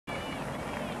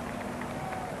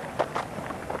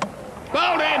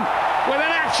bowled in with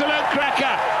an absolute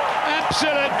cracker.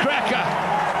 Absolute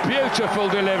cracker. Beautiful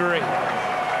delivery.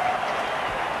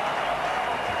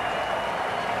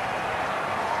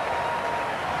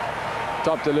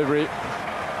 Top delivery.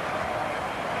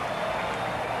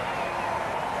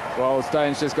 Well,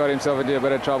 Steyn's just got himself into a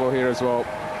bit of trouble here as well.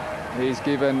 He's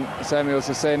given Samuels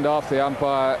a send-off. The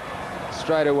umpire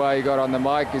straight away got on the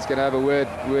mic. He's going to have a word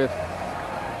with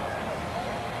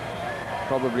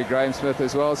probably Graham Smith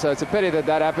as well. So it's a pity that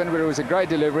that happened, but it was a great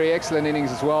delivery, excellent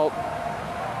innings as well.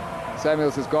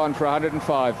 Samuels has gone for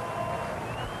 105.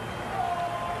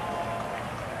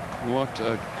 What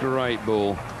a great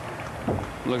ball.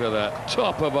 Look at that,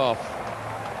 top of off.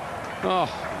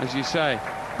 Oh, as you say,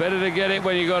 better to get it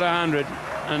when you got 100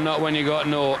 and not when you got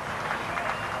 0.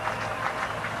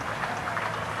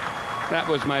 That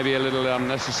was maybe a little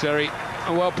unnecessary.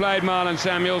 And well played, Marlon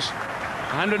Samuels.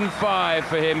 105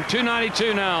 for him,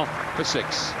 292 now for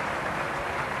 6.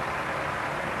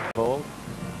 Ball.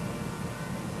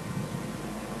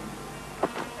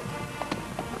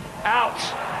 Out.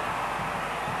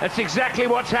 That's exactly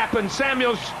what's happened.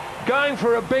 Samuels going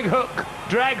for a big hook,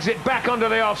 drags it back onto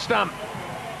the off stump.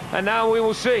 And now we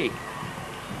will see.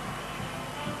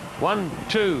 1,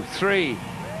 2, 3,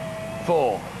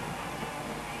 4.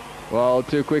 Well,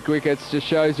 2 quick wickets just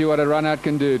shows you what a run-out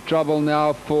can do. Trouble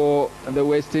now for the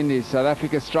West Indies. South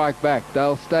Africa strike back.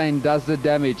 Rivalry Steyn does the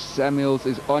damage. Samuels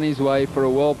is on his way for a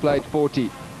well-played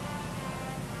 40.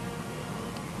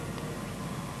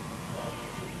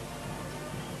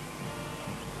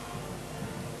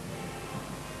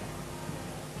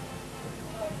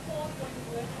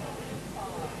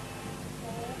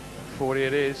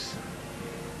 It is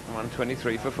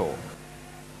 123 for 4.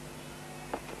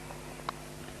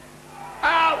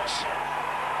 Out!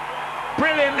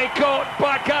 Brilliantly caught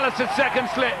by Cullis at second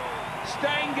slip.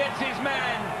 Steyn gets his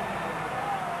man.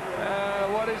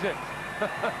 What is it?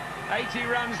 80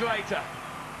 runs later,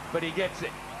 but he gets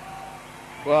it.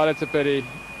 Well, it's a pity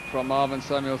from Marvin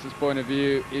Samuels' point of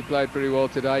view. He played pretty well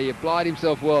today. He applied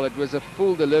himself well. It was a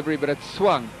full delivery, but it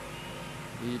swung.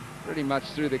 He pretty much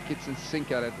threw the kitchen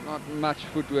sink at it. Not much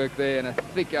footwork there, and a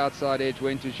thick outside edge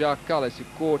went to Jacques Cullis, who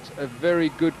caught a very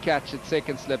good catch at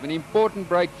second slip. An important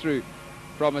breakthrough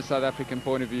from a South African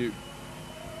point of view.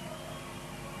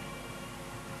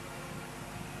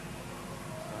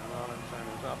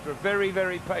 After a very,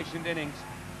 very patient innings,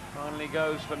 finally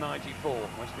goes for 94.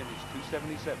 West Indies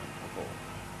 277 for 4.